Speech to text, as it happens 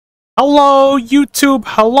Hello, YouTube.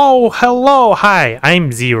 Hello. Hi, I'm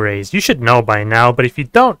zRayzz. You should know by now, but if you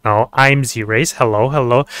don't know, I'm zRayzz.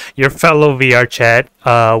 Hello. Your fellow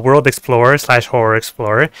VRChat, world explorer / horror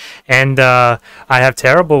explorer. And I have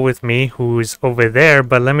Terrible with me, who's over there.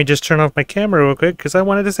 But let me just turn off my camera real quick, because I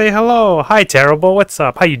wanted to say hello. Hi, Terrible. What's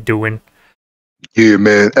up? How you doing? Yeah,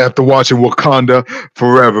 man. After watching Wakanda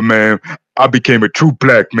Forever, man, I became a true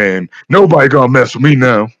black man. Nobody gonna mess with me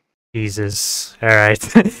now. Jesus. Alright.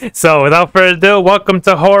 So, without further ado, welcome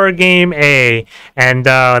to Horror Game A. And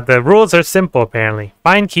the rules are simple, apparently.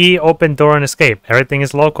 Find key, open door, and escape. Everything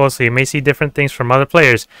is local, so you may see different things from other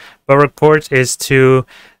players. But reports is to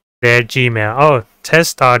their Gmail. Oh,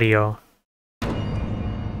 test audio.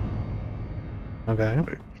 Okay.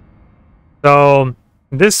 So,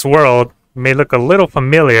 this world may look a little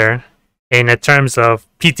familiar in terms of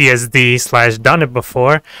PTSD / done it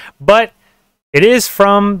before, but it is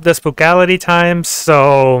from the Spookality times,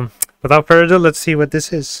 so without further ado, let's see what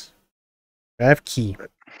this is. Grab key.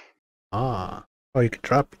 Oh, you can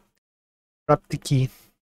drop the key.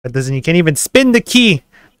 That doesn't. You can't even spin the key.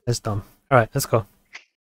 That's dumb. All right, let's go.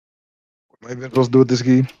 What am I supposed to do with this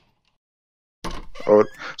key? Oh,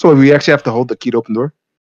 so we actually have to hold the key to open door?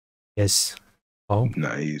 Yes. Oh,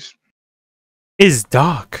 nice. Is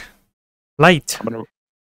dark. Light.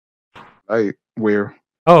 Light. Where?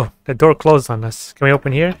 Oh, the door closed on us. Can we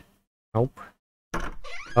open here? Nope.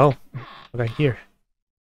 Oh, okay, here.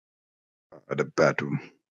 At the bathroom.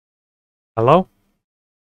 Hello?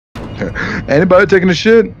 Anybody taking a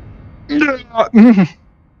shit?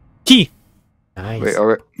 Key. Nice. Wait,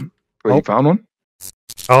 alright. Wait, you found one?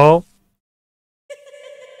 Oh.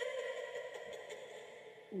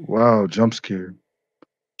 Wow, jump scare.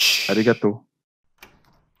 Arigato.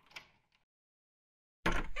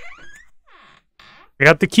 I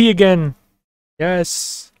got the key again.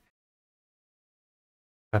 Yes.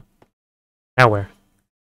 Now where?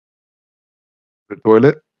 The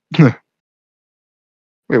toilet?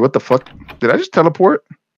 Wait, what the fuck? Did I just teleport?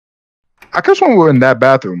 I guess when we're in that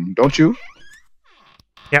bathroom, don't you?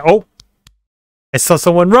 Yeah, oh. I saw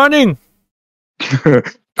someone running.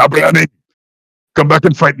 Stop running. Come back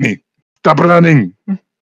and fight me. Stop running. Oh,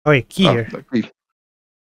 wait, key here. Key.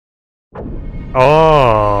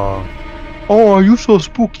 Oh. Oh, you so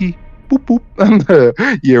spooky. Boop boop.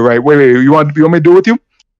 Yeah, right. Wait. You want me to do it with you?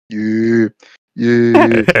 Yeah.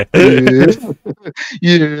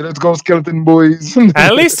 Yeah, let's go, skeleton boys.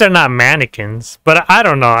 At least they're not mannequins. But I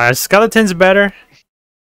don't know. Are skeletons better?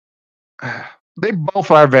 They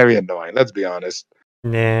both are very annoying, let's be honest.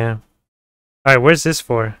 Yeah. Alright, where's this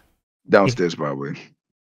for? Downstairs, probably.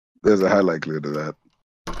 There's a high likelihood of that.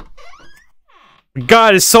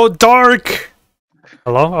 God, it's so dark.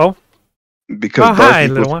 Hello? Oh. Because hi,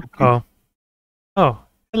 little one. Oh,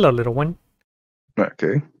 hello, little one.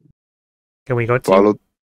 Okay. Can we go to? Follow.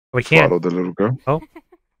 We can. Follow the little girl. Oh,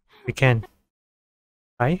 we can.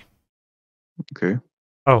 Hi. Okay.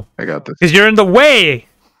 Oh, I got this. Because you're in the way.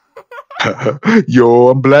 Yo,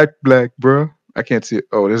 I'm black, bro. I can't see it.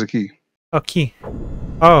 Oh, there's a key. Oh, key.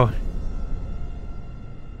 Oh.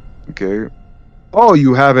 Okay. Oh,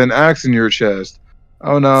 you have an axe in your chest.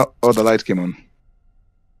 Oh no. Oh, the lights came on.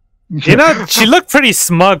 You know, she looked pretty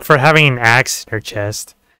smug for having an axe in her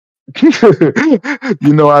chest.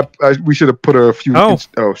 You know, we should have put a few. Oh.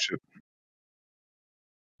 Oh shit.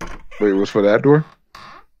 Wait, what's for that door?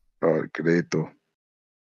 Oh, credo.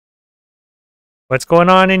 What's going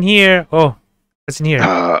on in here? Oh, what's in here?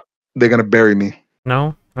 They're gonna bury me.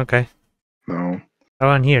 No? Okay. No. How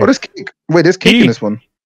on here? Oh, there's cake. Wait, there's cake in this one.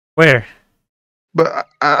 Where? But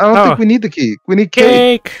I don't think we need the cake. We need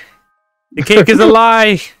cake. The cake is a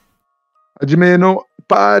lie. Ajimeno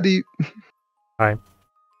party. Alright.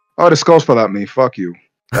 Oh, the skull fell at me. Fuck you.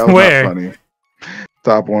 That was Where? not funny.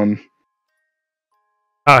 Top one.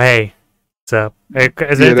 Oh, hey. What's up? Hey,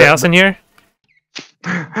 is there anything else in here?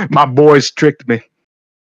 My boys tricked me.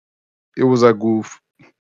 It was a goof.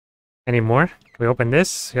 Any more? Can we open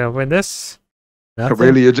this? Can we open this? Nothing?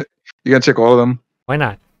 Really? You're gonna check all of them? Why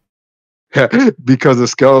not? Because the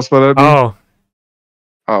skulls fell at me?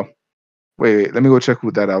 Oh. Wait. Let me go check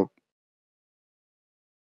that out.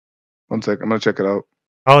 1 sec. I'm gonna check it out.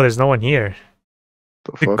 Oh, there's no one here.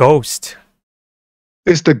 The ghost.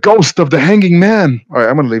 It's the ghost of the hanging man. Alright,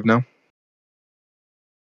 I'm gonna leave now.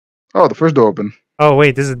 Oh, the first door open. Oh,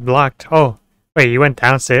 wait, this is locked. Oh, wait, you went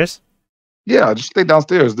downstairs? Yeah, just stay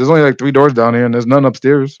downstairs. There's only like 3 doors down here, and there's none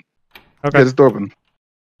upstairs. Okay. Yeah, this door open.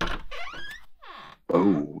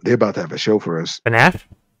 Oh, they're about to have a show for us. FNAF?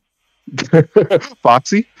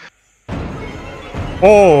 Foxy?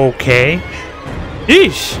 Okay.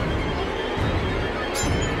 Yeesh.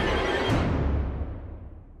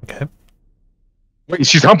 Okay. Wait,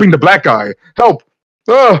 she's humping the black guy. Help!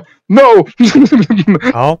 No!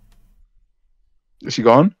 Oh. Is she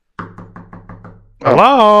gone?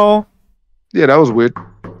 Hello. Yeah, that was weird.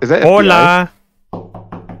 Is that FBI? Hola.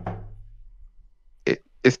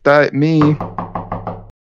 It's that me.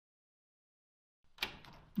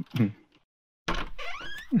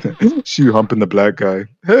 She humping the black guy.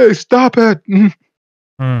 Hey, stop it!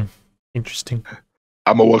 Interesting.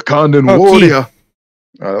 I'm a Wakandan Oh, warrior.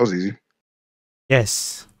 Oh, that was easy.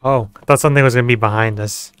 Yes. Oh, I thought something was gonna be behind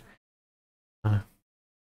us.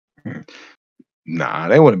 Nah,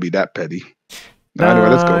 they wouldn't be that petty. Nah, Anyway,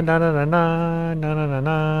 let's go.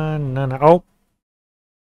 No. Oh,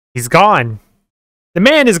 he's gone. The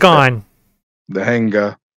man is gone. The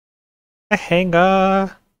hanger. The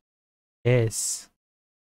hanger. Yes.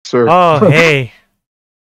 Sir. Oh, hey.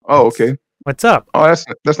 Oh, okay. What's up? Oh,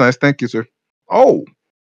 that's nice. Thank you, sir. Oh.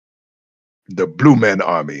 The Blue Man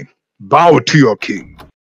Army. Bow to your king.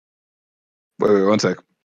 Wait, one sec.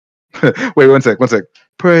 Wait, one sec.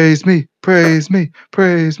 Praise me. Praise me.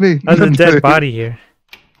 Praise me. There's a dead body here.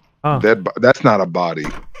 Oh. That's not a body.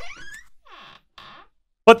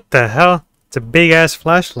 What the hell? It's a big ass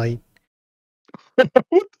flashlight. What the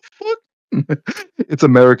fuck? It's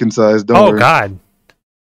American size. Don't worry. Oh God.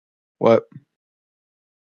 What?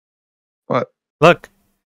 Look.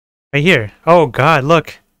 Right here. Oh God,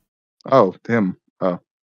 look. Oh, damn. Oh.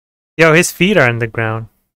 Yo, his feet are on the ground.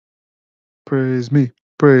 Praise me.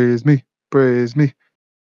 Praise me. Praise me.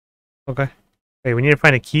 Okay. Wait, we need to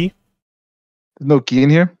find a key? There's no key in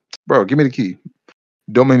here? Bro, give me the key.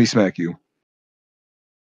 Don't make me smack you.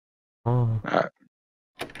 Oh. Alright.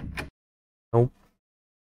 Nope.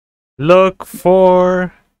 Look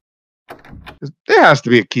for... There has to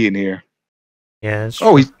be a key in here. Yeah, that's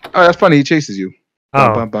Oh, that's funny. He chases you.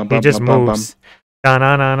 Oh, Bum, bum, he bum, just bum, bum, moves.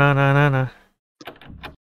 Na.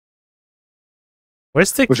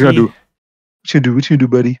 Where's the key? What you gonna do? What you gonna do,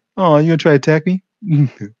 buddy? Oh, you gonna try to attack me?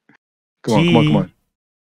 Come on.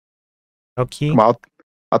 No key? Come on,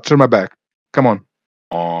 I'll turn my back. Come on.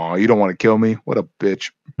 Oh, you don't want to kill me? What a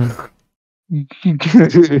bitch.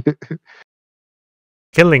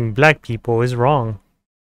 Killing black people is wrong.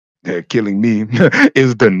 Yeah, killing me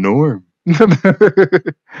is the norm.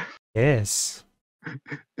 Yes.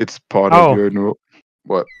 It's part of your norm.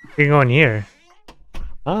 What? You're going here.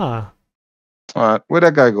 Ah. Alright, where'd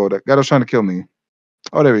that guy go? That guy was trying to kill me.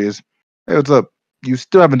 Oh, there he is. Hey, what's up? You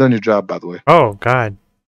still haven't done your job, by the way. Oh, God.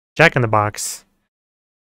 Jack in the Box.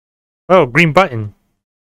 Oh, green button.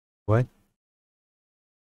 What?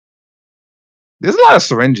 There's a lot of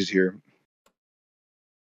syringes here.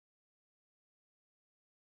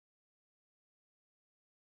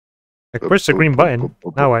 Like, where's the green button?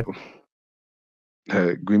 Now what?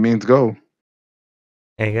 Green means go.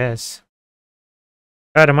 I guess.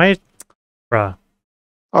 God, am I... Bruh.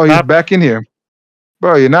 Oh, he's back in here.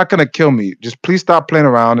 Bro, you're not gonna kill me. Just please stop playing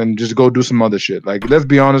around and just go do some other shit. Like, let's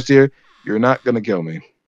be honest here. You're not gonna kill me.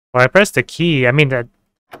 Well, I pressed the key. I mean the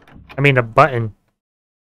button.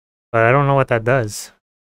 But I don't know what that does.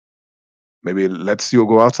 Maybe let's you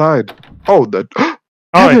go outside. Oh,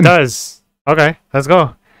 oh, it does. Okay, let's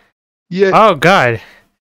go. Yeah. Oh God!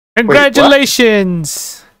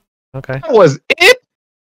 Congratulations. Wait, okay. That was it.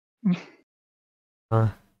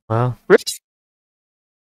 Well.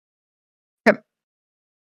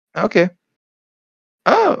 Okay.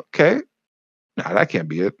 Oh, okay. Nah, that can't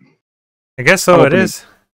be it. I guess so. It is.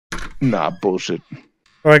 Nah, bullshit.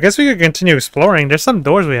 Well, I guess we could continue exploring. There's some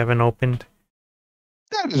doors we haven't opened.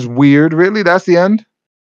 That is weird. Really? That's the end?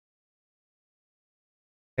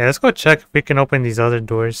 Yeah, let's go check if we can open these other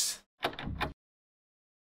doors.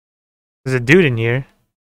 There's a dude in here.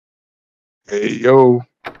 Hey, yo.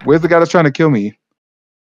 Where's the guy that's trying to kill me?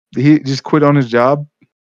 Did he just quit on his job?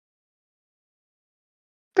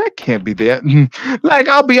 That can't be that. Like,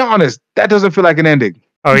 I'll be honest. That doesn't feel like an ending.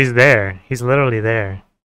 Oh, he's there. He's literally there.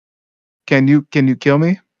 Can you kill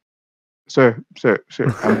me? Sir,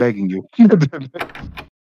 I'm begging you.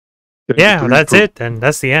 Yeah, that's it then.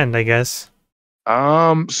 That's the end, I guess.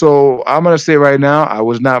 So I'm gonna say right now, I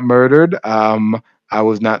was not murdered. I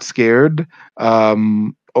was not scared.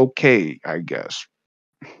 Okay, I guess.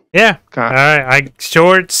 Yeah. All right.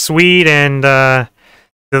 Short, sweet, and to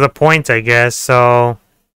the point, I guess. So.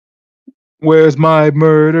 Where's my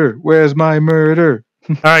murder? Where's my murder?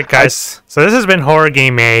 All right, guys. So this has been Horror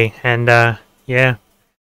Game A, and yeah.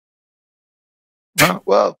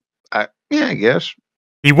 Well, I guess.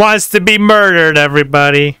 He wants to be murdered,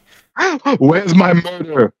 everybody. Where's my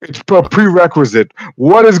murder? It's a prerequisite.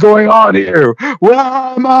 What is going on here? Where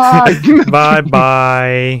am I?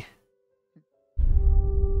 Bye-bye.